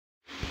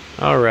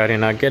Alrighty,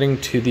 now getting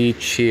to the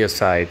Chia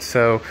side.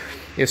 So,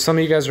 if some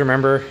of you guys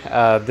remember,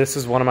 this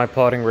is one of my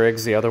plotting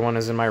rigs, the other one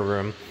is in my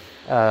room.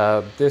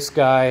 This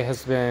guy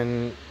has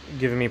been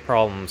giving me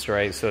problems,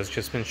 right? So it's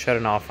just been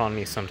shutting off on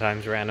me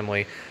sometimes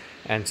randomly.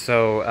 And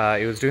so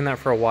it was doing that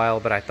for a while,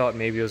 but I thought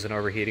maybe it was an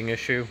overheating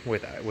issue,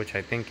 which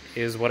I think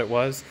is what it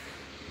was.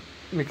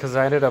 Because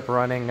I ended up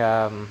running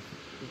kind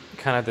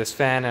of this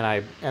fan, and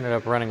I ended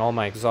up running all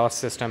my exhaust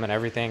system and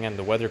everything, and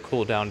the weather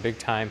cooled down big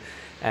time.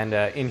 And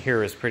in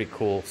here is pretty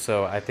cool,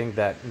 so I think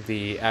that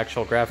the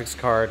actual graphics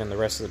card and the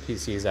rest of the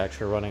PC is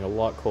actually running a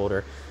lot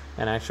colder.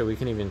 And actually we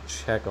can even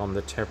check on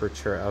the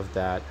temperature of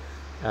that.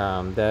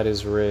 That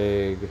is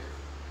rig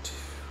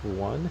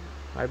 1,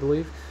 I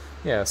believe.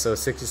 Yeah, so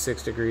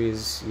 66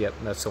 degrees, yep,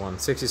 that's the one,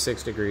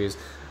 66 degrees.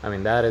 I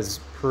mean, that is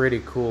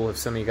pretty cool. If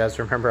some of you guys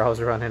remember, I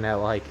was running at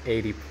like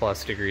 80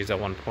 plus degrees at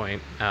one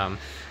point.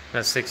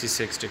 That's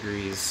 66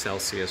 degrees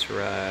Celsius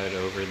right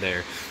over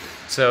there.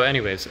 So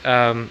anyways,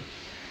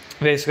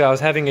 basically, I was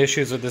having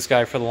issues with this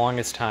guy for the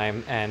longest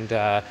time, and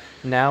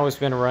now it's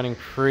been running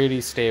pretty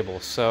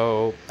stable.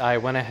 So I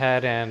went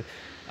ahead and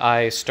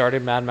I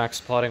started Mad Max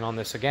plotting on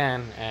this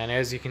again, and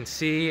as you can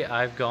see,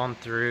 I've gone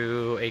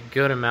through a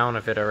good amount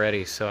of it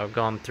already. So I've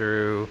gone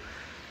through,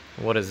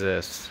 what is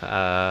this?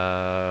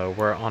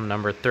 We're on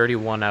number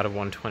 31 out of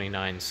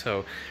 129,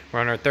 so we're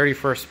on our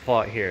 31st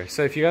plot here.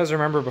 So if you guys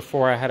remember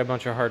before, I had a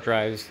bunch of hard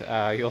drives.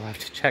 You'll have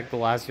to check the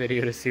last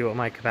video to see what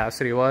my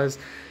capacity was.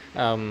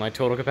 My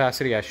total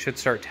capacity. I should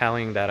start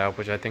tallying that up,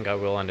 which I think I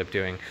will end up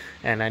doing,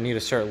 and I need to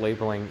start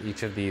labeling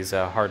each of these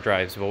hard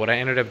drives. But what I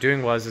ended up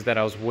doing is that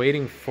I was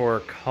waiting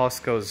for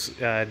Costco's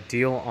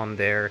deal on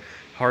their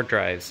hard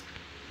drives,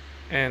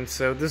 and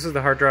so this is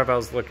the hard drive I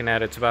was looking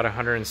at. It's about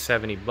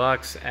 170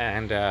 bucks,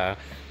 and I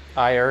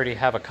already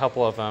have a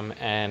couple of them,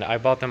 and I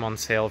bought them on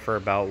sale for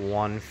about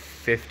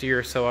 150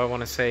 or so, I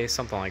want to say,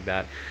 something like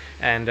that.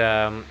 And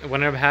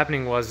what ended up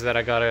happening was that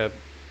I got a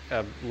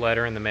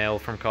letter in the mail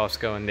from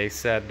Costco, and they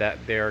said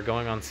that they are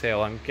going on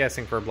sale, I'm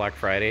guessing for Black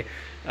Friday,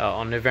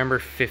 on November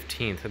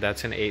 15th.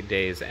 That's in 8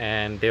 days,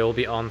 and they will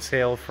be on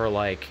sale for,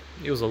 like,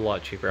 it was a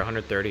lot cheaper,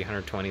 130,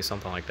 120,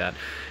 something like that.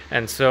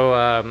 And so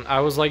I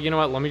was like, you know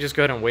what, let me just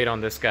go ahead and wait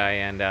on this guy,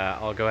 and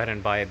I'll go ahead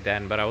and buy it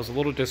then. But I was a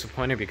little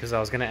disappointed because I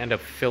was going to end up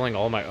filling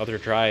all my other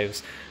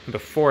drives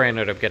before I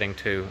ended up getting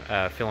to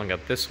filling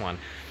up this one.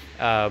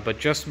 But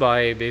just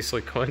by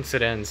basically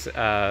coincidence,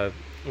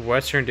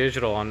 Western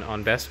Digital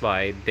on Best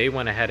Buy, they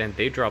went ahead and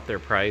they dropped their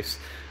price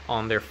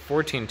on their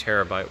 14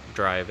 terabyte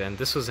drive, and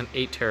this was an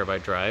 8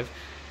 terabyte drive,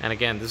 and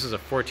again, this is a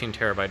 14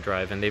 terabyte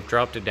drive, and they've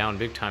dropped it down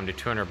big time to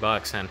 200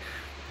 bucks, and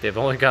they've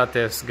only got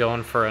this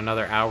going for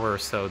another hour or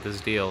so, this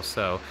deal.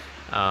 So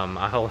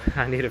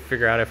I need to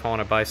figure out if I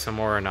want to buy some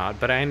more or not,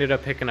 but I ended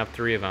up picking up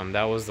 3 of them.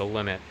 That was the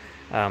limit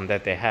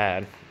that they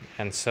had,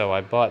 and so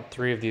I bought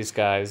 3 of these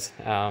guys.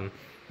 14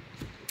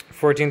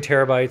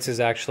 terabytes is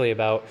actually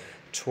about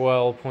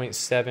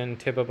 12.7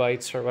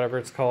 tibabytes or whatever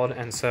it's called,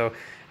 and so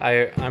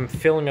I'm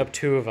filling up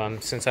 2 of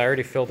them since I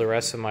already filled the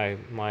rest of my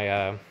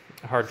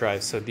hard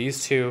drives. So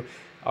these 2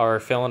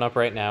 are filling up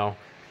right now,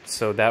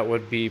 so that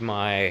would be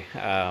my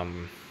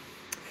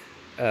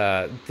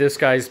this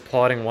guy's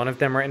plotting one of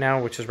them right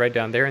now, which is right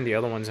down there, and the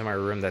other one's in my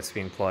room that's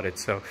being plotted.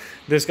 So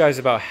this guy's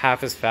about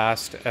half as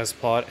fast as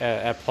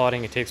at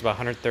plotting. It takes about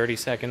 130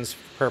 seconds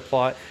per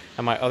plot,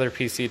 and my other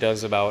PC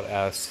does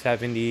about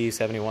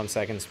 71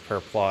 seconds per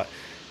plot.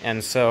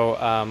 And so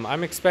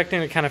I'm expecting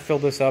to kind of fill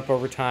this up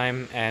over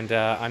time, and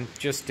I'm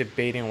just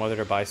debating whether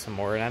to buy some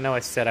more. And I know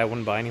I said I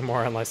wouldn't buy any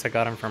more unless I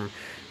got them from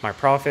my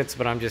profits,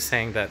 but I'm just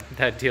saying that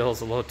that deal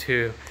is a little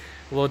too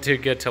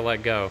good to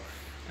let go.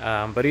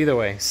 But either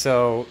way,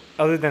 so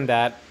other than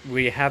that,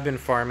 we have been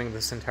farming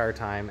this entire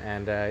time,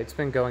 and it's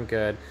been going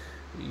good.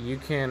 You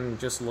can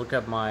just look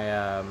up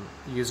my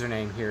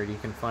username here. You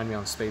can find me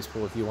on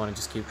Spacepool if you want to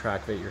just keep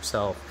track of it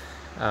yourself.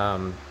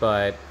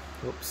 But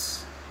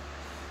whoops.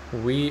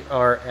 We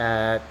are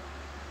at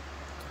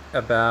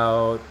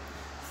about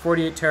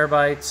 48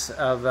 terabytes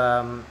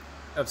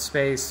of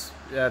space.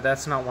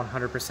 That's not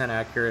 100%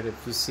 accurate.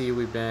 If you see,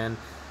 we've gone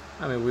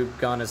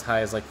as high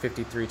as like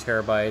 53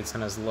 terabytes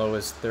and as low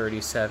as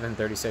 37,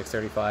 36,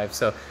 35.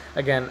 So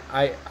again,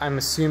 I'm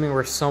assuming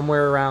we're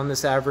somewhere around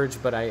this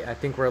average, but I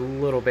think we're a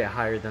little bit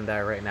higher than that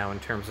right now in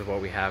terms of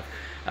what we have.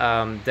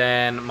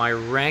 Then my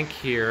rank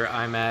here,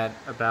 I'm at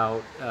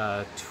about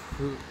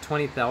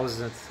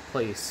 20,000th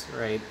place,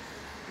 right?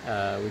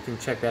 We can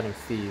check that in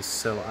fees.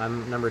 So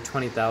I'm number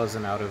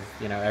 20,000 out of,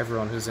 you know,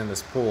 everyone who's in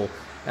this pool.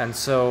 And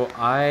so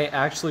I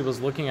actually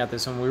was looking at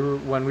this,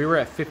 and when we were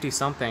at 50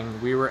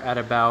 something, we were at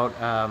about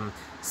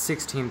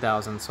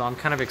 16,000. So I'm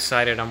kind of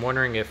excited. I'm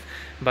wondering if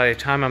by the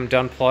time I'm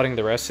done plotting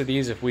the rest of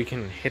these, if we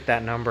can hit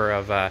that number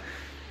of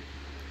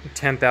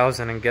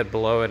 10,000 and get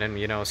below it, and,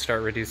 you know,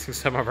 start reducing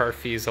some of our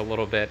fees a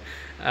little bit.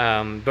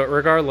 But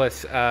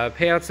regardless,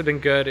 payouts have been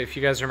good. If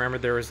you guys remember,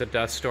 there was a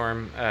dust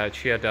storm,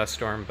 Chia dust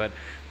storm, but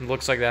it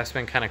looks like that's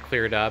been kind of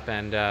cleared up,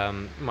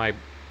 and my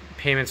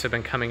payments have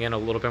been coming in a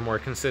little bit more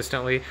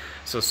consistently.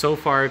 So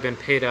far I've been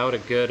paid out a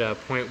good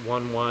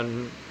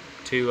 0.11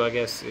 to, I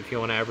guess, if you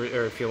want to average,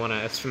 or if you want to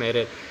estimate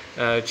it.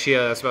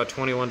 Chia, that's about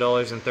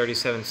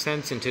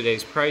 $21.37 in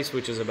today's price,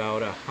 which is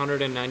about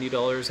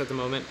 $190 at the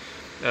moment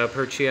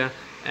per Chia.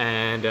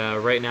 And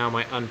right now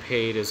my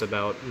unpaid is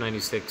about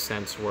 96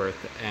 cents worth,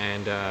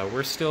 and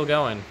we're still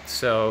going.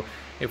 So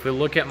if we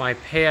look at my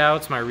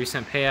payouts, my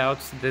recent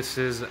payouts, this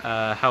is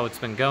how it's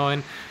been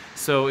going.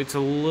 So it's a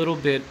little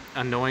bit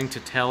annoying to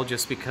tell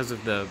just because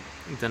of the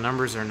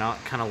numbers are not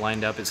kind of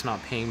lined up. It's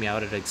not paying me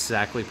out at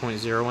exactly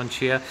 0.01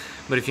 Chia.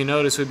 But if you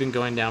notice, we've been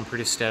going down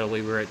pretty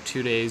steadily. We're at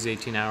 2 days,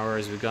 18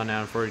 hours. We've gone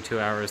down 42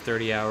 hours,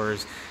 30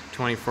 hours,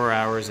 24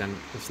 hours, and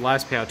this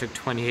last payout took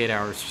 28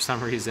 hours for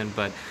some reason,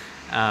 but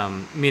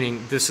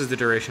meaning this is the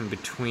duration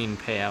between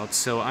payouts.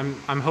 So I'm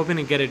hoping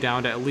to get it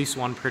down to at least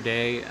one per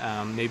day,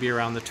 maybe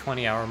around the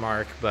 20-hour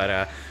mark,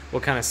 but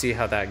we'll kind of see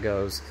how that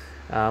goes.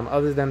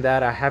 Other than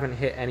that, I haven't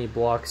hit any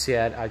blocks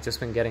yet. I've just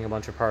been getting a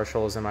bunch of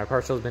partials, and my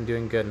partial has been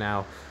doing good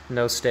now.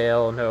 No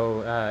stale,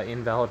 no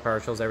invalid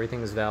partials,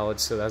 everything is valid,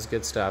 so that's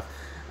good stuff.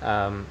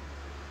 Now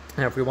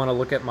if we want to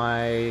look at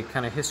my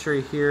kind of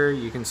history here,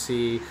 you can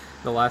see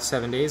the last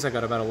 7 days I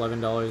got about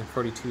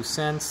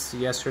 $11.42.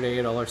 Yesterday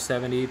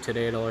 $1.70,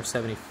 today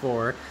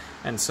 $1.74,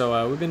 and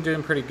so we've been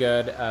doing pretty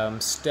good.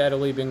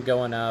 Steadily been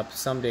going up.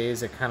 Some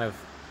days it kind of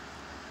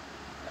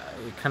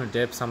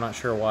dips. I'm not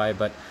sure why,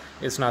 but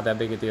it's not that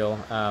big a deal.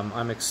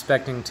 I'm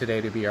expecting today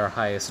to be our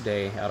highest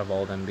day out of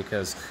all of them,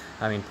 because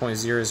I mean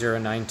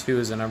 0.0092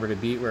 is a number to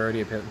beat. We're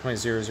already at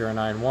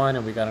 0.0091,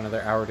 and we got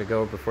another hour to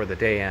go before the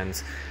day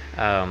ends.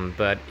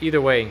 But either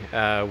way,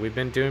 we've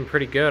been doing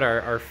pretty good.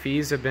 Our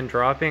fees have been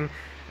dropping.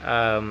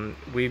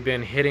 We've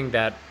been hitting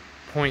that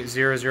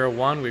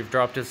 0.001. We've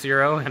dropped to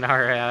 0 in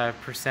our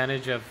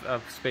percentage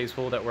of space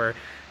pool that we're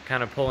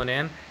kind of pulling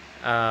in.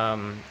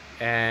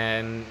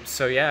 And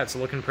so yeah, it's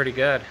looking pretty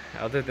good.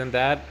 Other than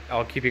that,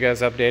 I'll keep you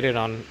guys updated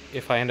on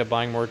if I end up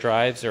buying more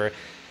drives, or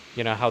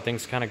you know, how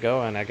things kind of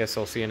go, and I guess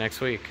I'll see you next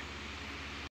week.